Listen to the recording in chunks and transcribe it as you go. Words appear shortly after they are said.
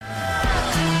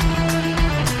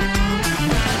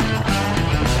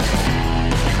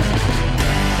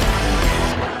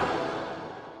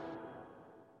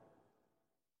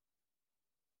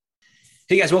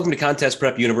Hey guys, welcome to Contest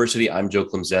Prep University. I'm Joe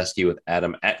Klimzeski with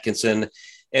Adam Atkinson,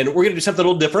 and we're going to do something a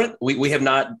little different. We have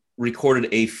not recorded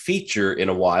a feature in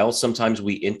a while. Sometimes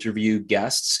we interview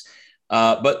guests,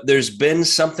 but there's been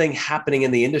something happening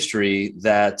in the industry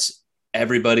that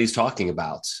everybody's talking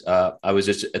about. I was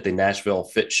just at the Nashville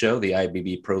Fit Show, the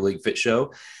IBB Pro League Fit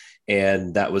Show,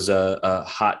 and that was a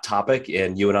hot topic.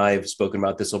 And you and I have spoken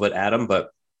about this a little bit, Adam,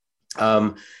 but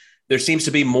there seems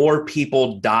to be more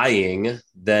people dying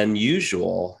than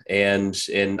usual. And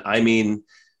I mean,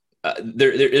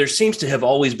 there seems to have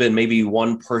always been maybe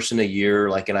one person a year,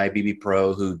 like an IBB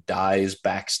pro, who dies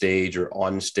backstage or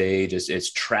on stage.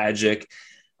 It's tragic.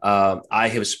 I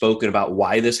have spoken about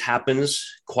why this happens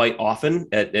quite often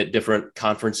at different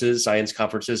conferences, science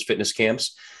conferences, fitness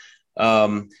camps.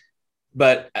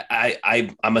 But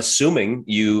I'm assuming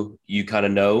you kind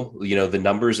of know, the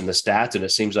numbers and the stats, and it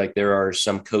seems like there are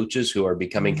some coaches who are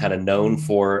becoming kind of known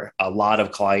for a lot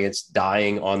of clients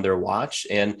dying on their watch.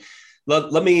 And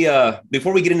let me,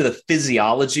 before we get into the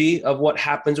physiology of what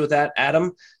happens with that,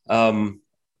 Adam,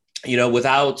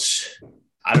 without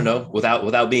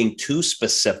being too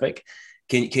specific,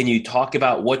 can you talk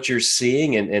about what you're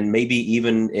seeing and maybe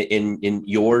even in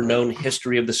your known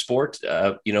history of the sport?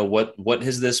 What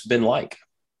has this been like?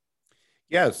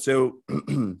 Yeah, so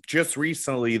just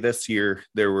recently this year,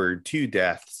 there were two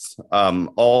deaths,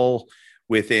 all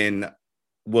within,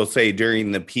 we'll say,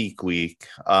 during the peak week.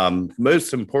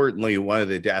 Most importantly, one of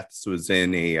the deaths was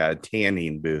in a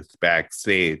tanning booth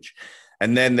backstage.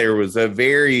 And then there was a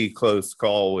very close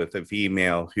call with a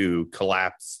female who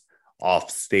collapsed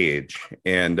off stage.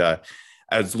 And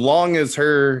as long as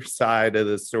her side of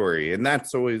the story, and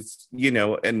that's always,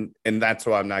 and that's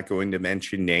why I'm not going to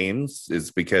mention names, is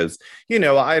because,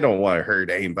 I don't want to hurt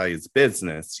anybody's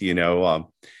business. We've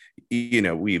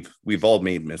all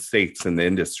made mistakes in the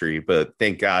industry, but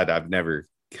thank God I've never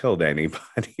killed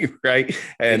anybody, right?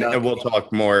 And we'll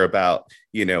talk more about,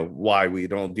 why we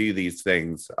don't do these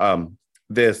things.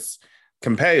 This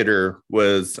competitor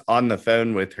was on the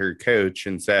phone with her coach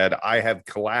and said, I have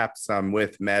collapsed. I'm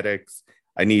with medics.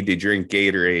 I need to drink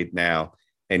Gatorade now.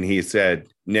 And he said,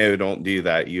 no, don't do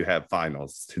that. You have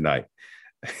finals tonight.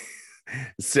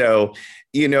 So,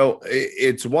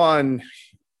 it's one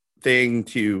thing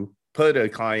to put a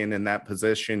client in that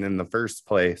position in the first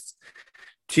place,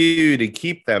 two, to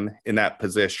keep them in that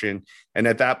position. And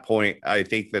at that point, I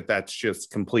think that that's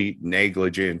just complete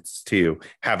negligence to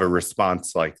have a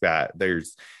response like that.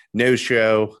 There's no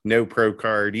show, no pro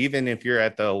card. Even if you're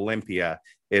at the Olympia,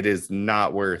 it is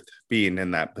not worth being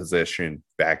in that position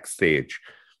backstage.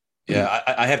 Yeah,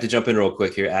 I have to jump in real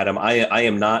quick here, Adam. I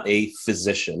am not a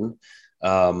physician,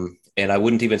 and I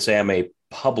wouldn't even say I'm a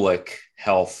public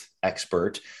health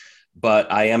expert, but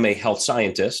I am a health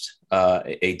scientist,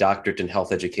 a doctorate in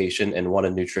health education and one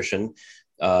in nutrition,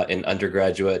 an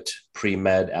undergraduate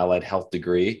pre-med allied health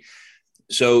degree.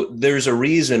 So there's a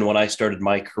reason when I started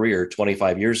my career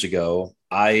 25 years ago,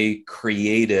 I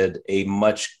created a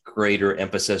much greater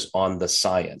emphasis on the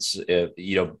science.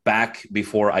 Back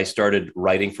before I started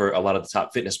writing for a lot of the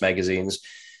top fitness magazines,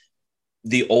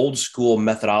 the old school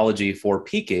methodology for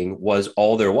peaking was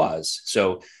all there was.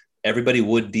 So everybody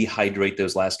would dehydrate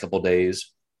those last couple of days.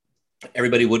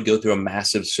 Everybody would go through a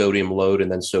massive sodium load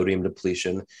and then sodium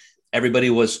depletion. Everybody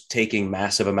was taking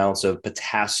massive amounts of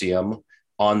potassium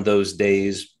on those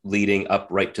days leading up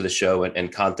right to the show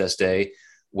and contest day,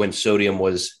 when sodium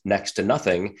was next to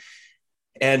nothing.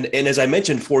 And as I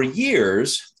mentioned, for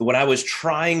years, when I was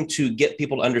trying to get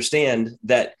people to understand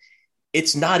that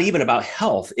it's not even about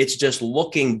health, it's just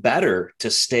looking better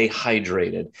to stay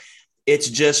hydrated. It's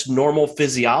just normal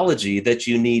physiology that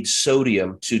you need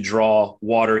sodium to draw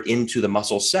water into the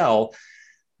muscle cell.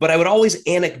 But I would always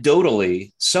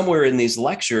anecdotally, somewhere in these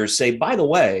lectures, say, by the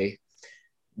way,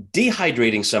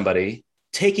 dehydrating somebody,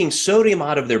 taking sodium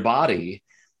out of their body,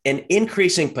 and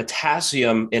increasing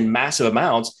potassium in massive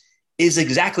amounts is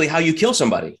exactly how you kill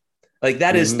somebody. Like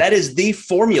that is the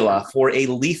formula for a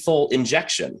lethal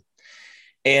injection.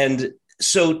 And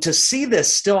so to see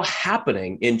this still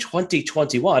happening in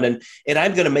 2021, and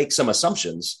I'm going to make some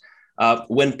assumptions,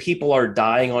 when people are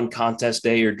dying on contest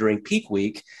day or during peak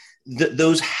week,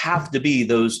 those have to be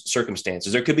those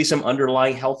circumstances. There could be some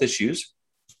underlying health issues.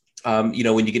 When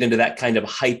you get into that kind of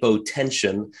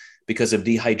hypotension because of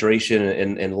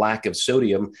dehydration and lack of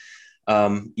sodium,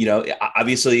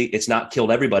 obviously it's not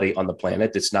killed everybody on the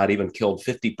planet. It's not even killed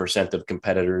 50% of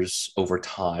competitors over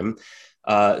time.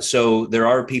 So there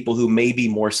are people who may be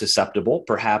more susceptible,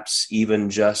 perhaps even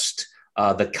just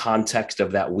the context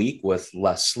of that week with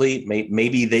less sleep.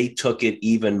 Maybe they took it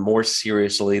even more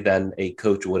seriously than a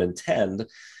coach would intend.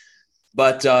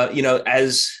 But,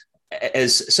 as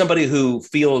as somebody who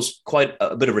feels quite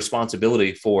a bit of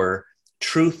responsibility for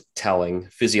truth telling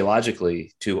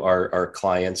physiologically to our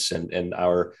clients and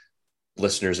our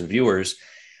listeners and viewers,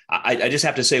 I just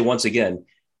have to say once again,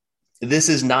 this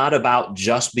is not about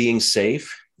just being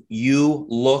safe. You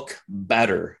look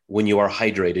better when you are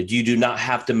hydrated. You do not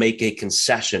have to make a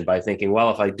concession by thinking,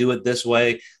 well, if I do it this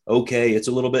way, okay, it's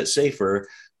a little bit safer,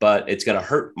 but it's going to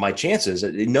hurt my chances.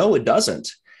 No, it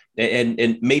doesn't.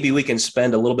 And maybe we can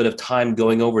spend a little bit of time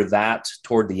going over that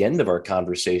toward the end of our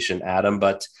conversation, Adam.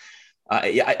 But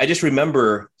I just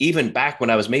remember even back when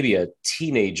I was maybe a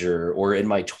teenager or in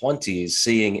my 20s,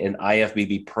 seeing an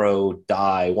IFBB pro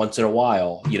die once in a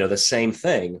while, the same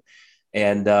thing.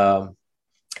 And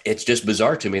it's just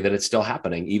bizarre to me that it's still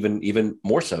happening, even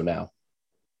more so now.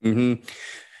 Mm-hmm.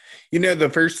 The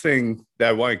first thing that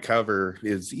I want to cover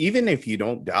is even if you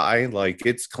don't die, like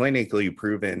it's clinically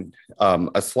proven,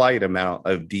 a slight amount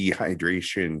of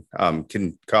dehydration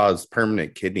can cause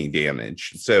permanent kidney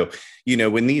damage. So,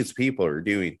 when these people are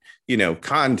doing,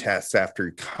 contests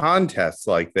after contests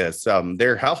like this,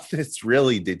 their health is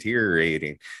really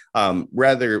deteriorating,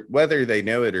 whether they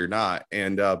know it or not.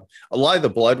 And a lot of the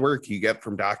blood work you get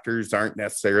from doctors aren't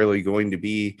necessarily going to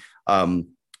be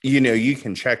you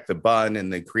can check the bun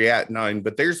and the creatinine,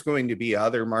 but there's going to be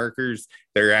other markers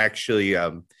that are actually,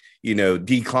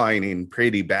 declining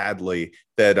pretty badly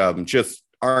that just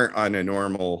aren't on a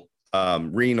normal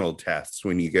renal test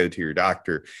when you go to your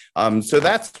doctor. So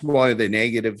that's one of the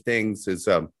negative things is,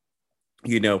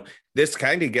 this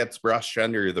kind of gets brushed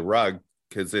under the rug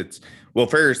because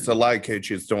first, a lot of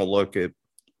coaches don't look at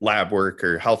lab work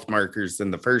or health markers in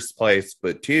the first place,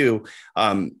 but two,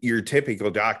 your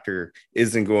typical doctor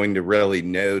isn't going to really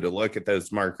know to look at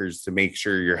those markers to make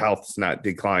sure your health's not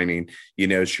declining,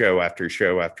 show after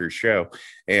show after show.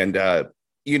 And,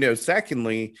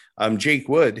 secondly, Jake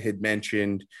Wood had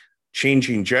mentioned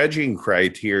changing judging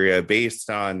criteria based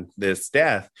on this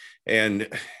death. And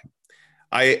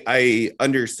I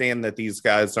understand that these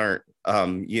guys aren't,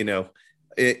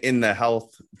 in the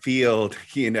health field,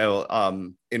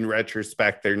 in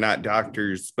retrospect, they're not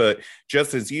doctors, but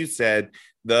just as you said,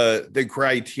 the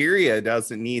criteria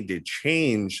doesn't need to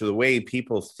change. The way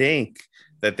people think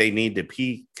that they need to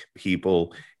peak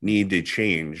people need to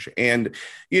change. And,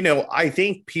 I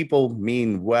think people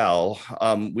mean well.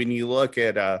 When you look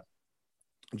at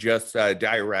just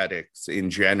diuretics in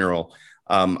general,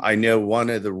 I know one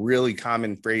of the really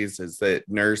common phrases that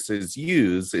nurses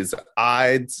use is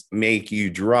odds make you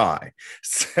dry.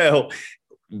 So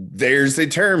there's a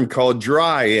term called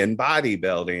dry in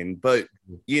bodybuilding, but,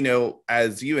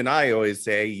 as you and I always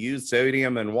say, use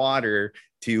sodium and water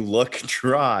to look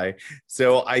dry.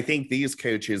 So I think these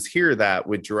coaches hear that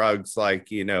with drugs like,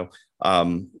 any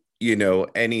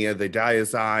of the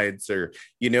diazides or,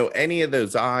 any of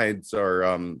those ides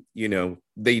or,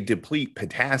 they deplete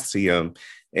potassium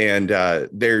and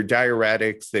they're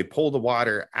diuretics. They pull the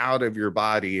water out of your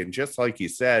body. And just like you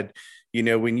said,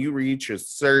 when you reach a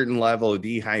certain level of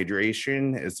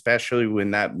dehydration, especially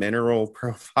when that mineral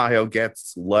profile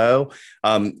gets low,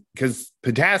 because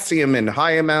potassium in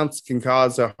high amounts can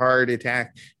cause a heart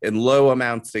attack, in low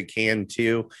amounts it can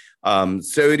too.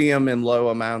 Sodium in low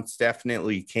amounts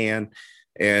definitely can.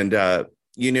 And,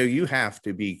 you have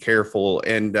to be careful.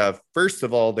 And first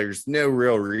of all, there's no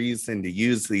real reason to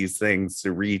use these things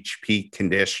to reach peak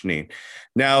conditioning.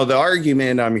 Now, the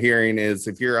argument I'm hearing is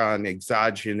if you're on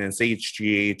exogenous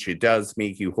HGH, it does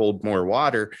make you hold more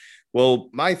water. Well,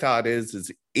 my thought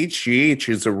is HGH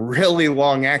is a really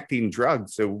long-acting drug,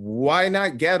 so why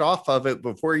not get off of it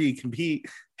before you compete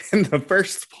in the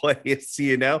first place,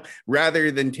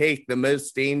 rather than take the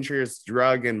most dangerous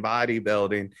drug in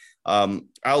bodybuilding. I'll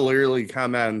literally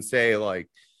come out and say, like,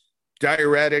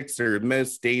 diuretics are the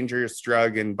most dangerous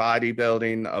drug in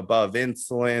bodybuilding above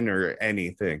insulin or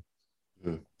anything.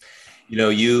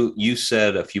 You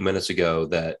said a few minutes ago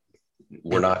that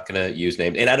we're not going to use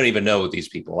names, and I don't even know these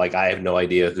people. Like, I have no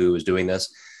idea who is doing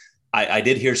this. I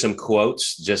did hear some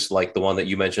quotes, just like the one that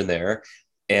you mentioned there.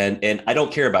 And I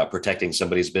don't care about protecting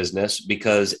somebody's business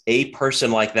because a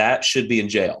person like that should be in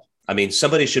jail. I mean,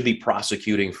 somebody should be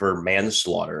prosecuting for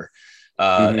manslaughter.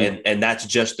 And that's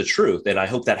just the truth. And I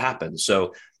hope that happens.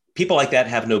 So people like that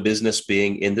have no business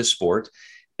being in the sport.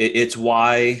 It's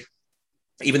why,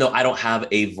 even though I don't have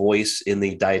a voice in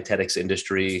the dietetics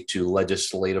industry to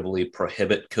legislatively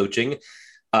prohibit coaching,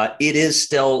 it is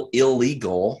still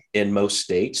illegal in most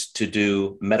states to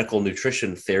do medical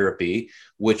nutrition therapy,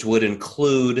 which would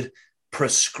include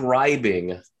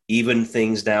prescribing even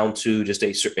things down to just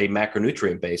a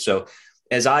macronutrient base. So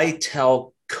as I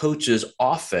tell coaches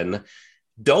often,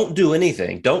 don't do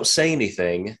anything, don't say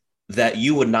anything that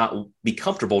you would not be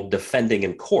comfortable defending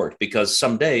in court because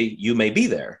someday you may be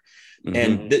there. Mm-hmm.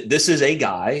 And this is a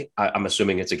guy, I'm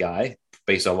assuming it's a guy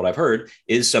based on what I've heard,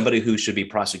 is somebody who should be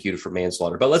prosecuted for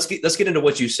manslaughter. But let's get into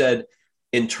what you said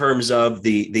in terms of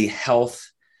the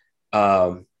health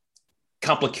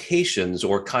complications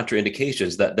or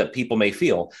contraindications that people may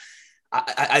feel.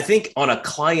 I think on a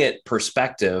client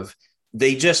perspective,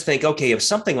 they just think, okay, if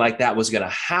something like that was going to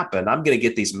happen, I'm going to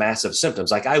get these massive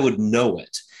symptoms. Like I would know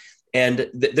it. And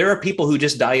there are people who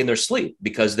just die in their sleep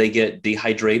because they get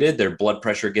dehydrated, their blood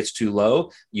pressure gets too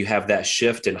low. You have that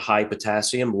shift in high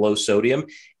potassium, low sodium,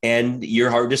 and your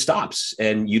heart just stops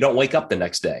and you don't wake up the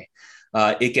next day.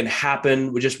 It can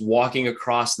happen with just walking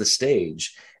across the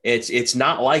stage. It's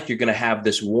not like you're going to have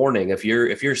this warning. If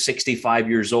you're 65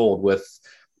 years old with,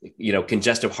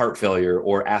 congestive heart failure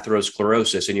or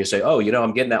atherosclerosis, and you say, oh,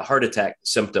 I'm getting that heart attack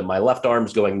symptom, my left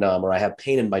arm's going numb, or I have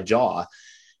pain in my jaw.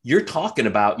 You're talking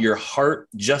about your heart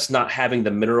just not having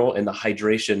the mineral and the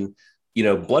hydration,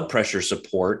 blood pressure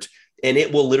support, and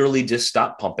it will literally just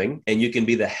stop pumping. And you can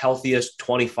be the healthiest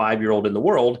 25-year-old in the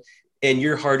world, and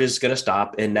your heart is going to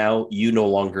stop. And now you no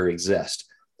longer exist.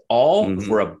 All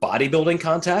for a bodybuilding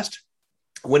contest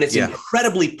when it's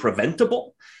incredibly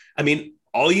preventable. I mean,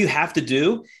 all you have to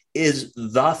do is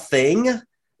the thing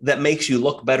that makes you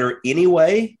look better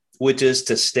anyway, which is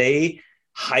to stay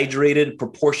hydrated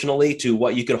proportionally to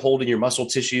what you can hold in your muscle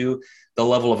tissue, the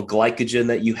level of glycogen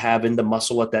that you have in the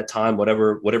muscle at that time,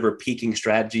 whatever peaking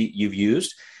strategy you've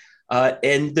used.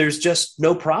 And there's just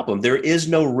no problem. There is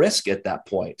no risk at that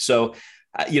point. So,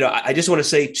 I just want to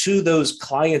say to those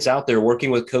clients out there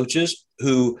working with coaches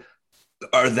who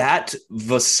are that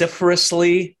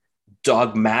vociferously,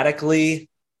 dogmatically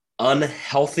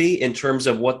unhealthy in terms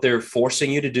of what they're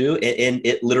forcing you to do, and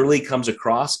it literally comes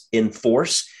across in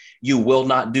force. You will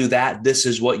not do that. This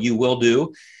is what you will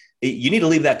do. You need to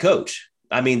leave that coach.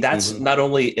 I mean, that's not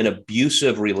only an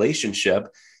abusive relationship,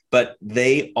 but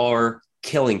they are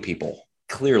killing people,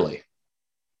 clearly.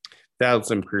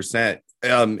 1,000%.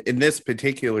 In this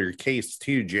particular case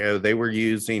too, Joe, they were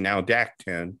using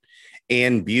aldactone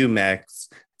and Bumex.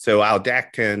 So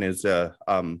aldactone is a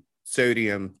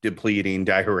sodium depleting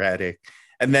diuretic.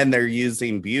 And then they're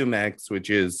using Bumex,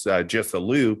 which is just a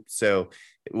loop. So,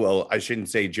 well, I shouldn't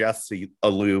say just a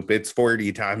loop. It's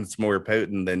 40 times more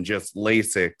potent than just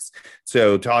Lasix.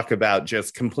 So talk about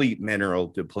just complete mineral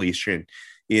depletion,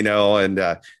 and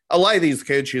a lot of these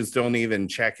coaches don't even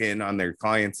check in on their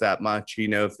clients that much.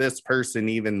 If this person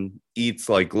even eats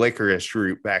like licorice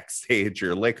root backstage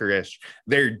or licorice,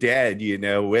 they're dead,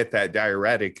 with that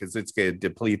diuretic, because it's going to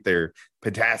deplete their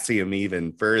potassium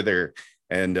even further.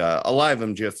 And a lot of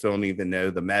them just don't even know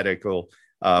the medical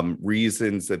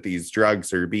reasons that these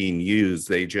drugs are being used.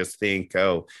 They just think,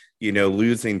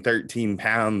 losing 13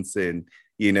 pounds in,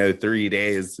 3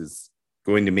 days is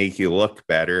going to make you look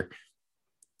better.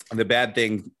 The bad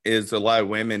thing is a lot of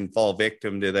women fall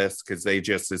victim to this because they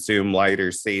just assume lighter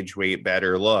stage weight,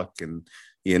 better look. And,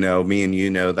 me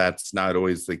and that's not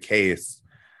always the case.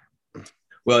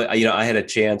 Well, I had a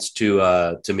chance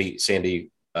to meet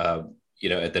Sandy, at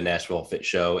the Nashville Fit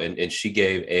Show, and she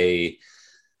gave a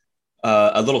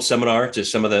little seminar to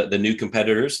some of the new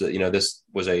competitors. That this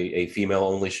was a female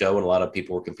only show, and a lot of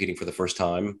people were competing for the first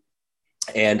time.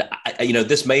 And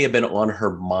this may have been on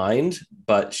her mind,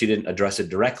 but she didn't address it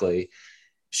directly.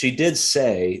 She did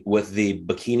say, with the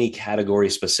bikini category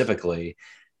specifically,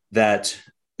 that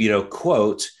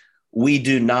quote, "We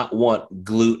do not want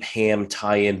glute ham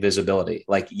tie-in visibility.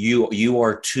 Like you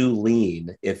are too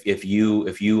lean if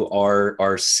you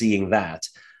are seeing that."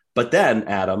 But then,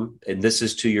 Adam, and this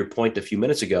is to your point a few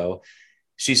minutes ago,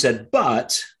 she said,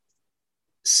 but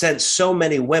since so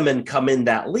many women come in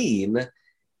that lean,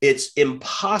 it's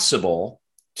impossible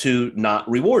to not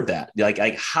reward that.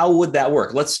 Like how would that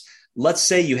work? Let's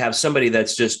say you have somebody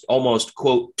that's just almost,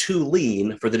 quote, too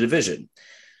lean for the division.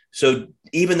 So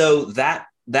even though that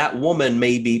woman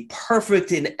may be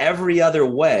perfect in every other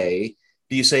way,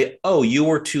 do you say, oh, you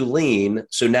were too lean,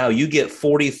 so now you get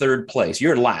 43rd place,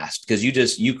 you're last because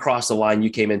you crossed the line, you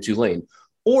came in too lean?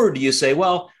 Or do you say,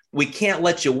 well, we can't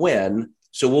let you win,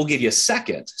 so we'll give you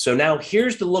second. So now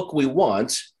here's the look we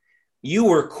want. You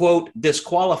were, quote,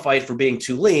 disqualified for being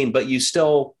too lean, but you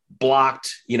still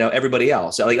blocked, everybody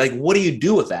else. Like, what do you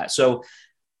do with that? So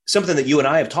something that you and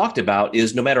I have talked about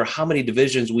is no matter how many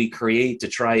divisions we create to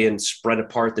try and spread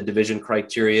apart the division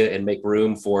criteria and make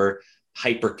room for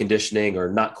hyper conditioning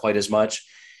or not quite as much,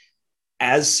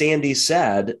 as Sandy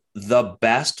said, the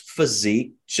best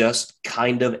physique just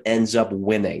kind of ends up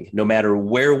winning no matter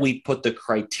where we put the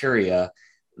criteria.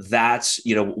 That's,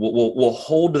 we'll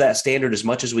hold to that standard as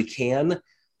much as we can,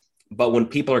 But when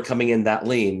people are coming in that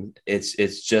lean, it's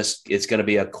going to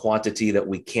be a quantity that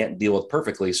we can't deal with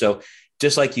perfectly. So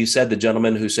just like you said, the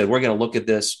gentleman who said, we're going to look at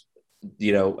this,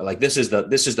 like this is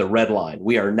the red line.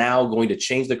 We are now going to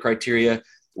change the criteria.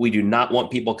 We do not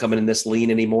want people coming in this lean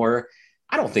anymore.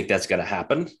 I don't think that's going to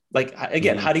happen. Like,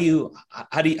 again, Mhm.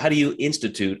 how do you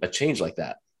institute a change like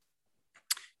that?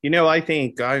 I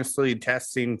think honestly,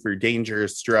 testing for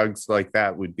dangerous drugs like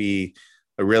that would be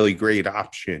a really great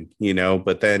option,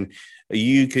 but then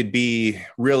you could be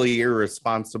really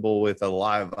irresponsible with a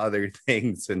lot of other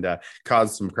things and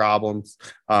cause some problems.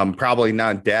 Probably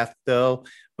not death, though,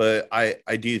 but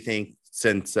I do think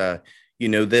since,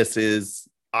 this is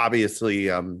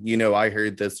obviously, I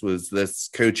heard this was this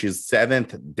coach's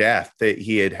seventh death that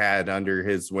he had under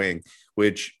his wing,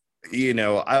 which I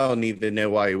don't even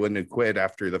know why he wouldn't have quit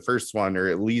after the first one or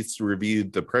at least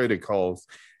reviewed the protocols.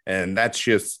 And that's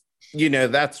just,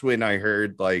 that's when I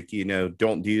heard, like,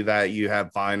 don't do that. You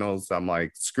have finals. I'm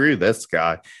like, screw this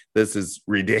guy. This is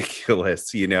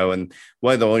ridiculous, and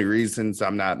one of the only reasons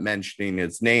I'm not mentioning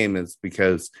his name is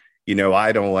because,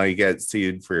 I don't want to get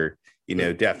sued for,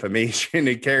 defamation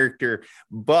of character.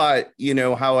 But,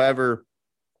 however,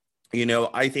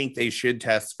 I think they should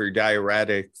test for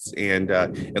diuretics, and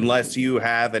unless you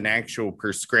have an actual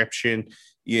prescription,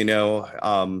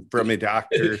 from a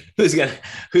doctor. who's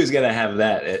gonna have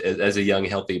that as a young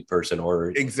healthy person?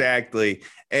 Or Exactly.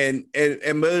 And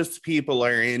most people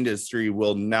in our industry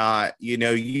will not,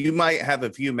 you might have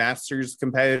a few masters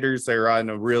competitors that are on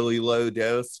a really low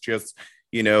dose, just,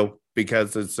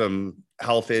 because of some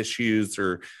health issues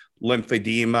or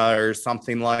lymphedema or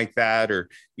something like that, or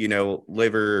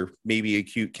liver, maybe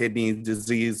acute kidney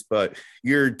disease. But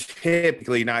you're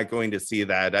typically not going to see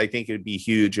that. I think it'd be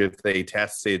huge if they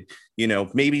tested,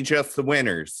 maybe just the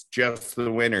winners.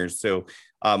 So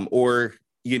or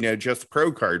just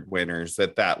pro card winners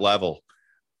at that level.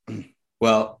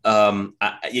 Well,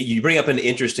 you bring up an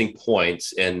interesting point,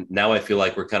 and now I feel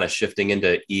like we're kind of shifting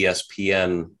into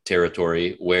ESPN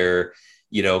territory, where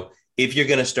if you're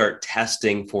going to start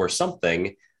testing for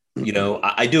something,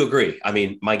 I do agree. I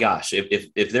mean, my gosh,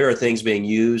 if there are things being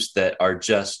used that are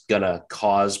just going to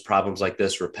cause problems like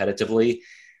this repetitively,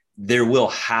 there will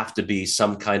have to be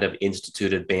some kind of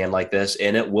instituted ban like this,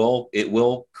 and it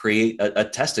will create a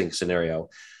testing scenario.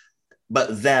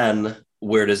 But then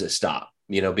where does it stop?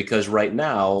 Because right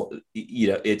now,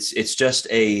 it's just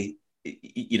a,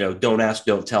 don't ask,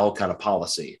 don't tell kind of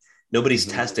policy. Nobody's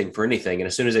Mm-hmm. testing for anything. And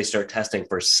as soon as they start testing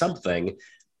for something,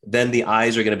 then the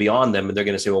eyes are going to be on them, and they're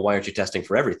going to say, well, why aren't you testing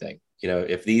for everything?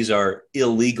 If these are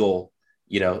illegal,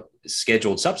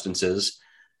 scheduled substances,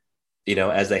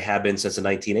 as they have been since the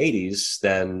 1980s,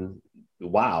 then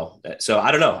wow. So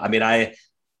I don't know. I mean,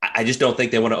 I just don't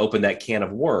think they want to open that can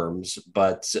of worms,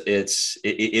 but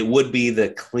it would be the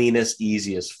cleanest,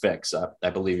 easiest fix. I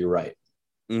believe you're right.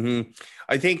 Mm-hmm.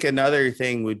 I think another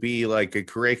thing would be like a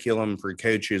curriculum for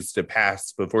coaches to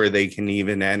pass before they can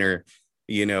even enter,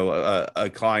 a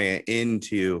client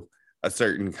into a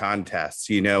certain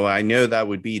contest. I know that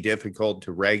would be difficult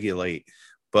to regulate,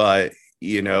 but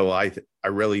I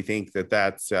really think that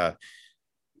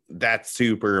that's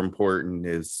super important.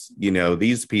 Is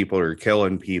these people are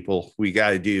killing people. We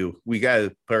got to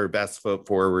put our best foot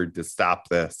forward to stop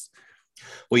this.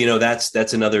 Well,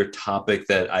 that's another topic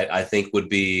that I think would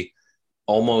be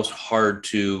almost hard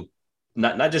to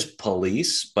not just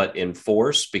police but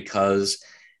enforce, because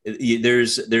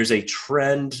there's a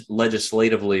trend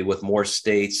legislatively with more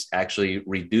states actually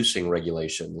reducing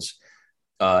regulations.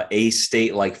 A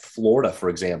state like Florida, for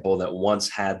example, that once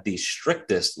had the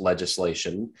strictest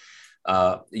legislation,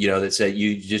 that said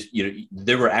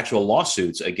there were actual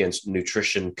lawsuits against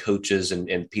nutrition coaches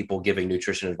and people giving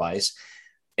nutrition advice.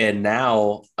 And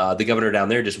now the governor down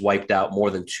there just wiped out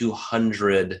more than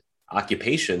 200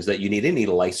 occupations that you need any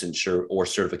licensure or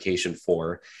certification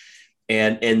for.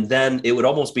 And then it would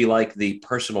almost be like the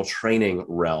personal training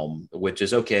realm, which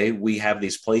is, okay, we have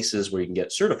these places where you can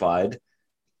get certified.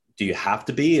 Do you have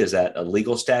to be? Is that a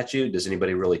legal statute? Does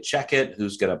anybody really check it?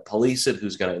 Who's going to police it?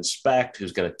 Who's going to inspect?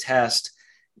 Who's going to test?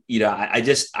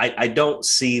 I don't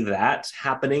see that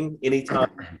happening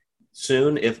anytime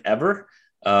soon, if ever.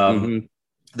 Um,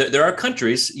 Mm-hmm. there are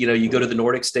countries, you go to the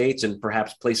Nordic states and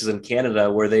perhaps places in Canada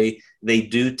where they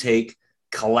do take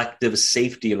collective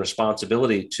safety and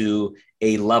responsibility to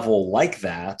a level like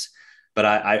that. But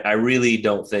I really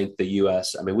don't think the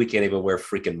U.S. I mean, we can't even wear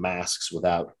freaking masks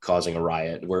without causing a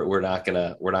riot. We're not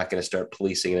gonna start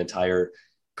policing an entire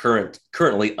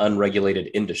currently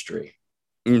unregulated industry.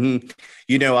 Mm-hmm.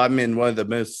 You know, I'm in one of the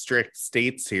most strict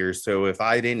states here. So if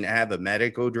I didn't have a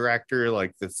medical director,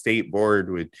 like the state board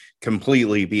would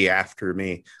completely be after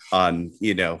me on,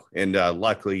 and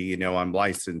luckily, I'm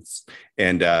licensed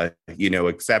and,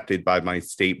 accepted by my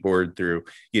state board through,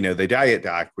 the diet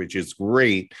doc, which is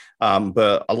great.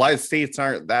 But a lot of states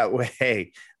aren't that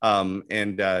way.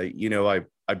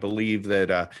 I believe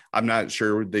that I'm not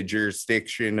sure the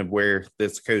jurisdiction of where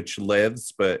this coach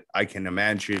lives, but I can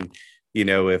imagine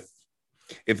if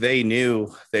they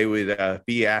knew, they would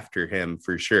be after him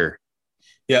for sure.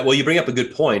 Yeah, well, you bring up a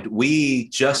good point. We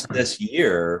just this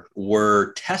year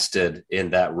were tested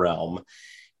in that realm.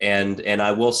 And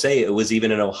I will say it was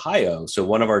even in Ohio. So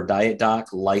one of our diet doc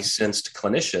licensed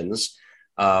clinicians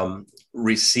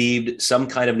received some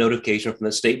kind of notification from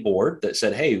the state board that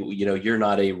said, "Hey, you're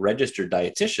not a registered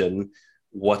dietitian.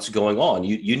 What's going on?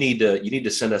 You need to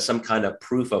send us some kind of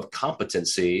proof of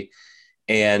competency."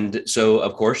 And so,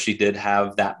 of course, she did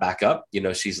have that backup.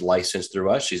 She's licensed through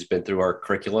us. She's been through our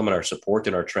curriculum and our support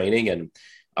and our training, and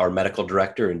our medical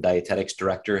director and dietetics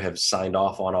director have signed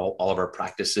off on all of our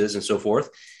practices and so forth.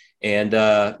 And,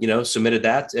 submitted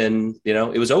that, and,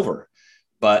 it was over.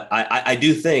 But I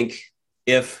do think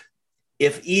if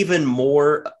even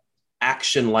more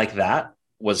action like that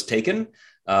was taken,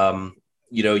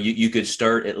 you could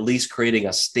start at least creating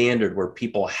a standard where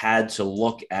people had to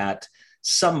look at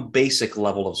some basic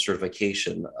level of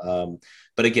certification.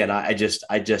 But again, I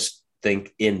just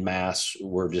think in mass,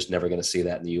 we're just never going to see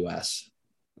that in the US.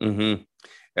 Mm-hmm.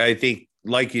 I think,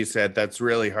 like you said, that's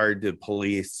really hard to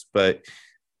police, but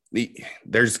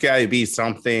there's got to be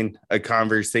something, a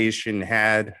conversation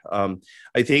had.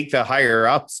 I think the higher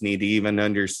ups need to even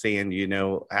understand,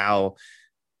 how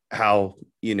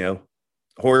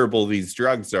horrible these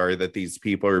drugs are that these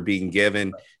people are being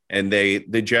given. And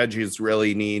the judges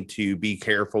really need to be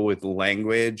careful with the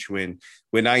language. When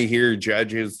I hear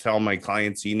judges tell my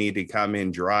clients, you need to come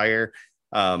in drier,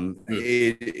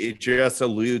 it just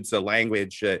alludes a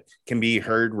language that can be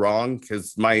heard wrong,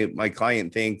 because my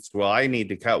client thinks, well, I need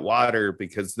to cut water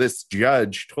because this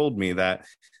judge told me that.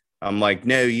 I'm like,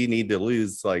 no, you need to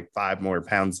lose like 5 more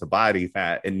pounds of body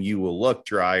fat and you will look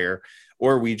drier.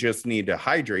 Or we just need to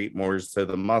hydrate more so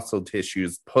the muscle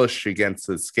tissues push against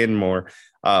the skin more.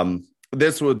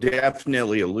 This will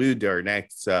definitely allude to our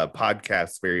next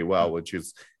podcast very well, which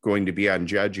is going to be on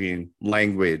judging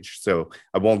language. So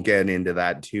I won't get into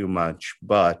that too much,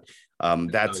 but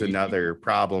that's another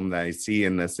problem that I see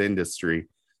in this industry.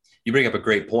 You bring up a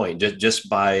great point. Just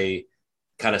by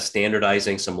kind of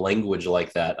standardizing some language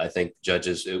like that, I think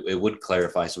judges, it would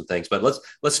clarify some things. But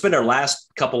let's spend our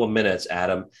last couple of minutes,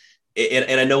 Adam.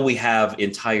 And I know we have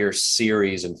entire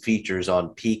series and features on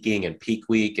peaking and peak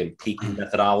week and peaking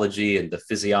methodology and the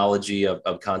physiology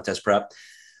of contest prep.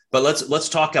 But let's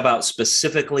talk about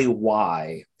specifically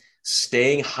why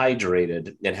staying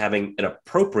hydrated and having an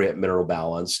appropriate mineral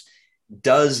balance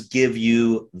does give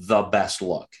you the best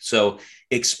look. So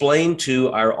explain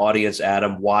to our audience,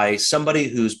 Adam, why somebody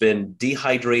who's been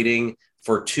dehydrating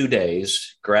for 2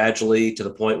 days, gradually to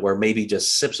the point where maybe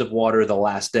just sips of water the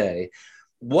last day,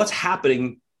 what's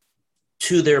happening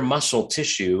to their muscle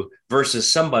tissue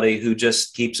versus somebody who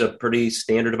just keeps a pretty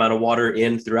standard amount of water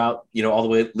in throughout, all the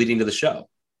way leading to the show.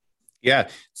 Yeah.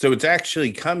 So it's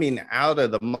actually coming out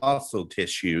of the muscle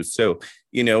tissue. So,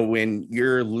 when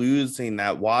you're losing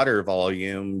that water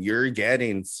volume, you're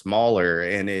getting smaller,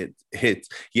 and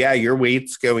your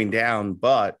weight's going down,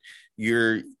 but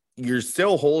you're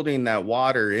still holding that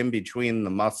water in between the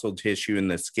muscle tissue and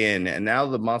the skin. And now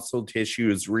the muscle tissue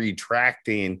is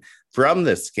retracting from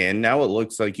the skin. Now it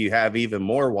looks like you have even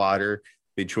more water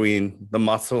between the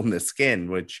muscle and the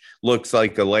skin, which looks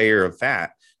like a layer of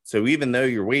fat. So even though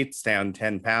your weight's down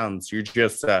 10 pounds, you're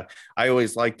just, I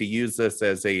always like to use this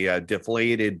as a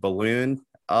deflated balloon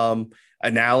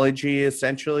analogy,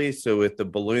 essentially. So if the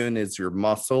balloon is your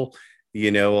muscle,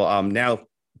 now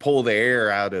pull the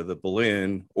air out of the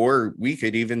balloon, or we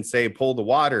could even say pull the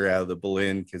water out of the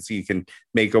balloon, because you can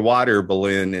make a water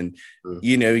balloon. And,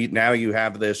 now you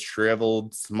have this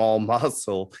shriveled small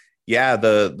muscle. Yeah,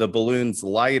 the balloon's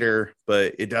lighter,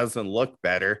 but it doesn't look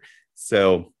better.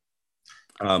 So,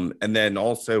 and then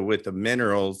also with the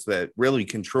minerals that really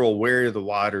control where the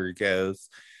water goes,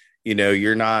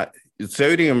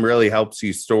 sodium really helps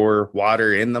you store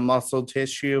water in the muscle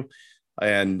tissue.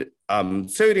 And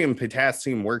sodium and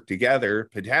potassium work together.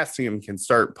 Potassium can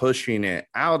start pushing it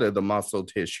out of the muscle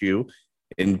tissue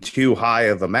in too high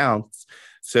of amounts.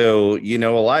 So, a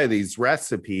lot of these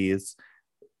recipes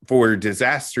for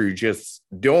disaster just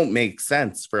don't make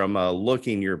sense from a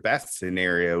looking your best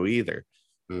scenario either.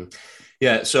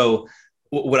 Yeah. So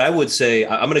What I would say,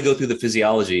 I'm going to go through the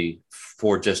physiology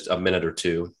for just a minute or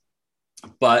two,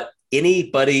 but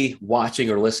anybody watching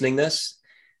or listening this,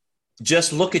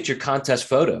 just look at your contest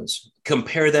photos,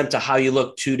 compare them to how you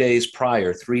look 2 days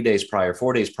prior, 3 days prior,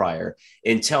 4 days prior,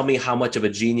 and tell me how much of a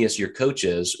genius your coach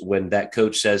is when that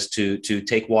coach says to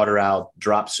take water out,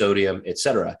 drop sodium,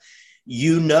 etc.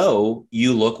 You know,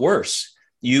 you look worse.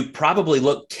 You probably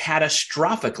look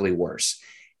catastrophically worse.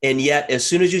 And yet, as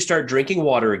soon as you start drinking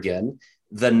water again,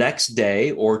 the next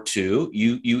day or two,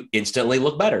 you instantly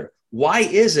look better. Why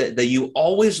is it that you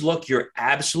always look your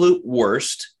absolute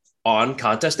worst on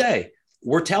contest day?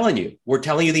 We're telling you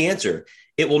the answer.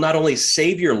 It will not only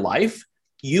save your life,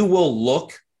 you will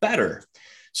look better.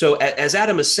 So as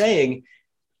Adam is saying,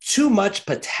 too much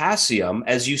potassium,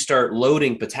 as you start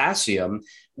loading potassium,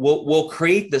 will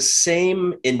create the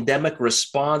same endemic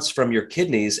response from your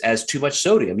kidneys as too much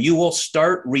sodium. You will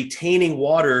start retaining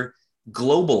water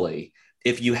globally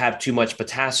if you have too much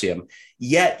potassium,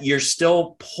 yet you're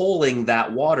still pulling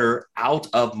that water out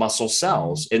of muscle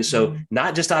cells. And so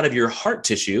not just out of your heart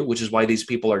tissue, which is why these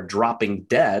people are dropping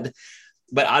dead,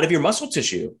 but out of your muscle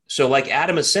tissue. So like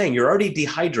Adam is saying, you're already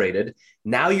dehydrated.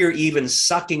 Now you're even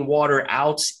sucking water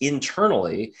out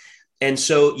internally. And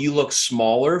so you look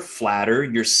smaller, flatter,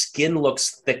 your skin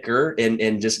looks thicker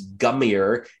and just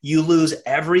gummier. You lose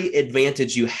every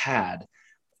advantage you had.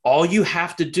 All you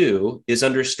have to do is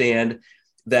understand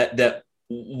that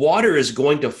water is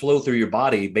going to flow through your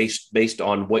body based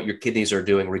on what your kidneys are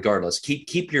doing regardless.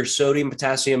 Keep your sodium,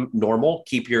 potassium normal,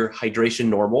 keep your hydration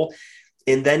normal,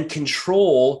 and then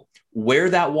control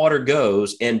where that water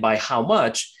goes and by how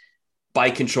much by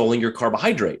controlling your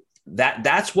carbohydrate.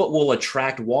 That's what will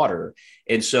attract water.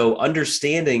 And so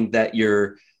understanding that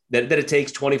that it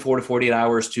takes 24 to 48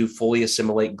 hours to fully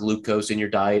assimilate glucose in your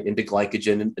diet into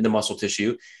glycogen in the muscle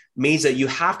tissue means that you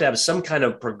have to have some kind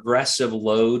of progressive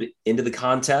load into the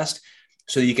contest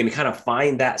so you can kind of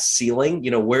find that ceiling.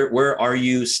 Where are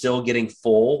you still getting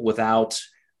full without,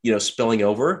 spilling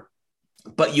over?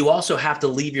 But you also have to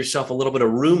leave yourself a little bit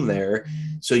of room there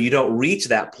so you don't reach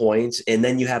that point and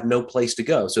then you have no place to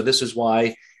go. So this is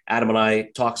why Adam and I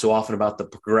talk so often about the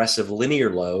progressive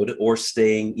linear load or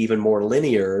staying even more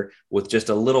linear with just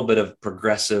a little bit of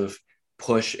progressive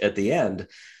push at the end.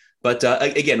 But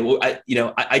again,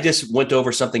 I just went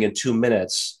over something in 2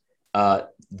 minutes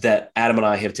that Adam and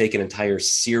I have taken an entire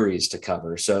series to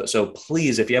cover. So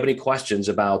please, if you have any questions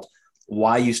about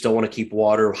why you still want to keep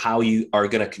water, how you are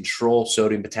going to control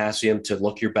sodium, potassium to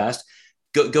look your best,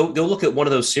 go look at one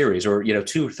of those series or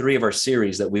 2 or 3 of our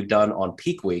series that we've done on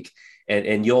peak week.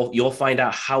 And you'll find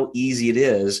out how easy it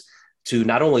is to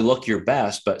not only look your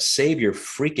best, but save your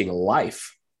freaking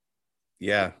life.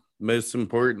 Yeah. Most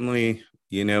importantly,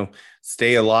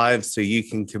 stay alive so you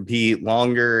can compete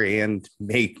longer and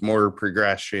make more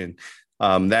progression.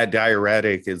 That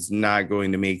diuretic is not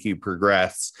going to make you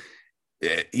progress.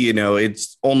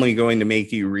 It's only going to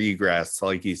make you regress,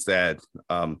 like you said.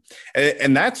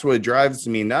 And that's what drives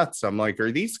me nuts. I'm like,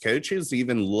 are these coaches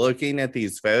even looking at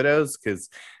these photos? Because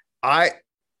I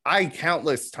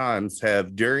countless times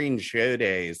have during show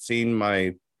days seen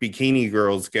my bikini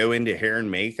girls go into hair and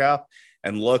makeup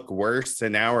and look worse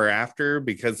an hour after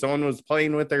because someone was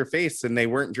playing with their face and they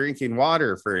weren't drinking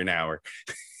water for an hour.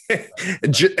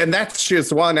 And that's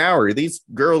just 1 hour. These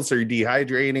girls are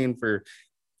dehydrating for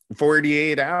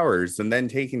 48 hours and then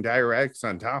taking diuretics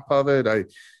on top of it.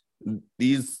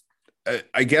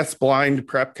 I guess blind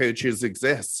prep coaches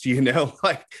exist,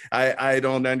 I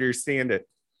don't understand it.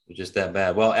 Just that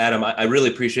bad. Well, Adam, I really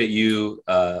appreciate you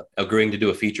agreeing to do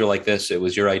a feature like this. It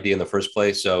was your idea in the first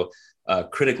place. So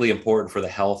critically important for the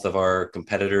health of our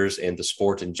competitors and the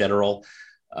sport in general.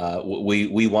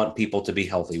 We want people to be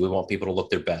healthy. We want people to look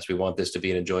their best. We want this to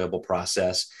be an enjoyable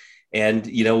process. And,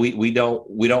 we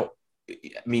don't, I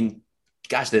mean,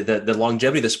 gosh, the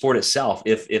longevity of the sport itself,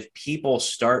 if people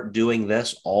start doing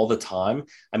this all the time,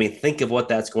 I mean, think of what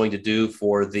that's going to do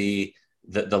for the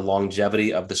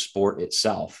longevity of the sport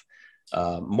itself.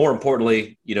 More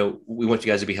importantly, we want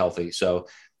you guys to be healthy. So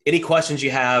any questions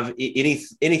you have,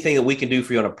 anything that we can do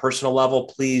for you on a personal level,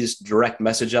 please direct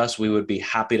message us. We would be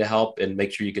happy to help and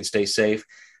make sure you can stay safe.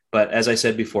 But as I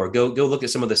said before, go look at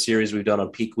some of the series we've done on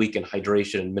peak week and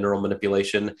hydration and mineral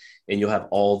manipulation, and you'll have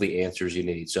all the answers you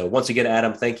need. So once again,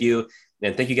 Adam, thank you.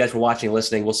 And thank you guys for watching and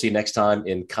listening. We'll see you next time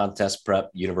in Contest Prep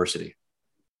University.